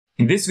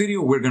In this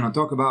video, we're going to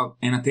talk about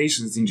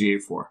annotations in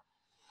GA4.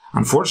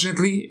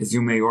 Unfortunately, as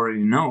you may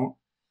already know,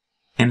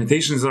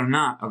 annotations are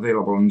not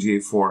available in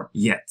GA4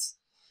 yet.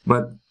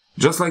 But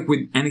just like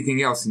with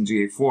anything else in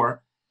GA4,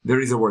 there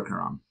is a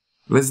workaround.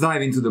 Let's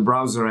dive into the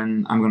browser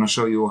and I'm going to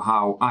show you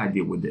how I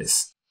deal with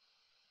this.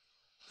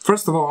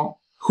 First of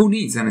all, who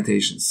needs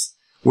annotations?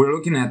 We're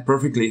looking at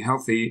perfectly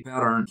healthy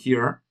pattern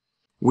here.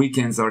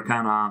 Weekends are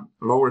kind of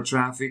lower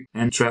traffic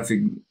and traffic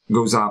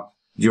goes up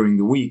during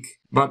the week.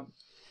 But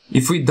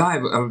if we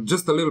dive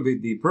just a little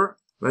bit deeper,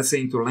 let's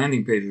say into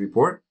landing page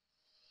report,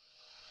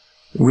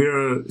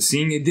 we're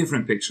seeing a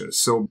different picture.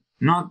 So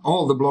not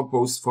all the blog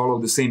posts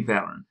follow the same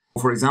pattern.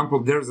 For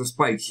example, there's a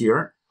spike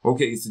here.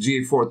 Okay, it's the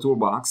GA4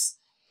 toolbox.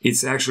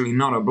 It's actually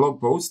not a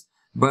blog post,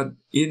 but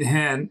it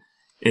had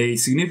a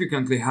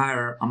significantly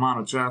higher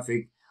amount of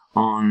traffic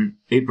on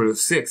April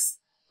 6th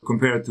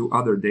compared to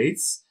other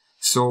dates.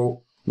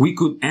 So we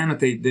could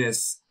annotate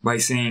this by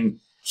saying,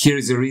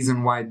 here's the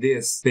reason why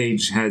this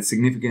page had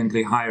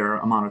significantly higher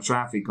amount of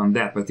traffic on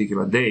that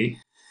particular day.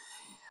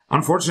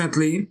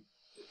 Unfortunately,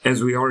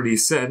 as we already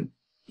said,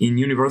 in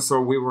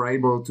Universal, we were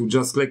able to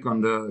just click on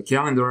the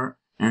calendar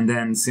and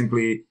then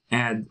simply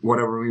add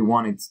whatever we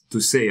wanted to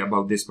say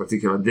about this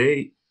particular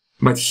day.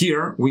 But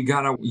here, we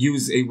gotta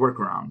use a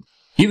workaround.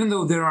 Even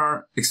though there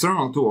are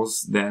external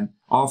tools that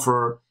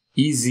offer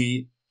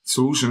easy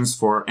solutions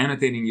for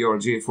annotating your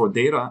GA4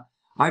 data,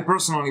 I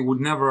personally would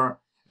never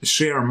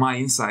share my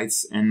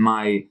insights and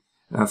my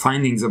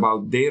findings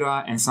about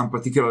data and some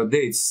particular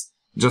dates,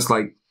 just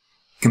like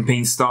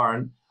campaign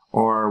start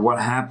or what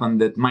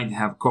happened that might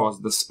have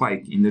caused the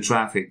spike in the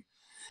traffic.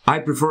 I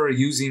prefer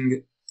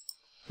using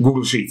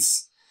Google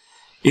Sheets.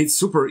 It's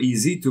super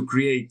easy to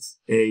create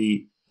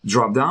a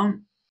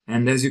drop-down,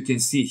 and as you can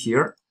see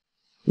here,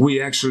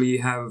 we actually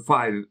have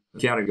 5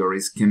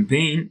 categories: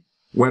 campaign,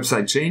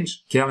 website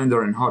change,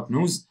 calendar and hot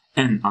news,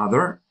 and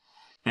other.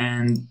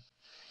 And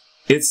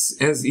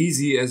it's as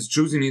easy as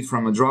choosing it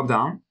from a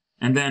drop-down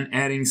and then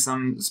adding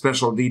some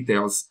special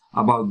details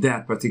about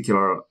that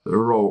particular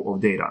row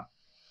of data.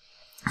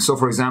 So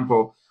for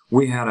example,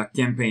 we had a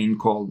campaign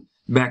called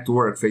Back to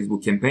Work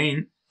Facebook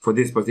campaign for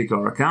this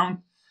particular account,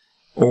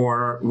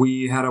 or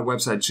we had a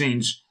website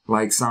change,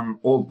 like some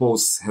old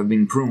posts have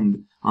been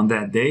pruned on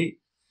that day.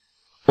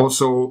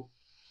 Also,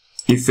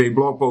 if a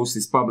blog post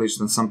is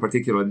published on some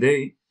particular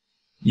day,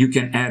 you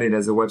can add it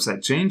as a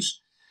website change.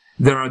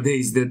 There are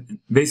days that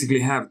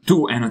basically have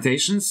 2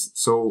 annotations.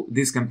 So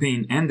this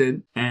campaign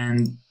ended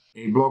and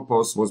a blog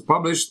post was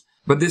published,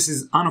 but this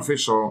is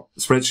unofficial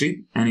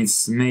spreadsheet and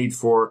it's made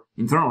for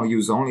internal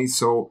use only.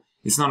 So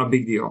it's not a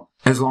big deal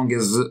as long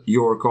as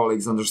your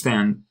colleagues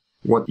understand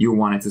what you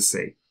wanted to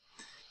say.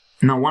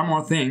 Now, one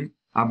more thing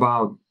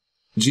about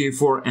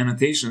GA4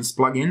 annotations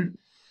plugin.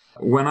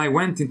 When I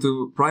went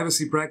into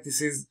privacy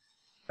practices,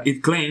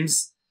 it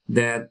claims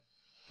that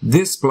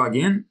this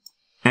plugin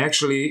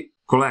actually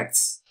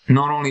collects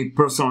not only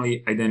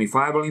personally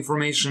identifiable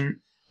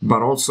information,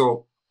 but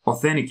also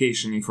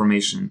authentication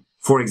information.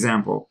 For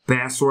example,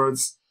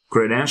 passwords,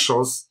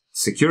 credentials,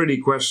 security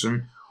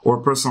question,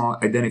 or personal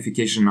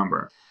identification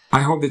number.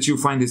 I hope that you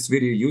find this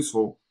video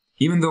useful,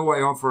 even though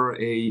I offer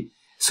a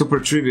super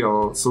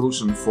trivial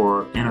solution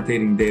for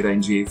annotating data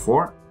in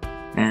GA4.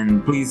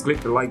 And please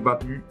click the like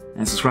button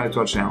and subscribe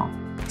to our channel.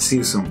 See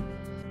you soon.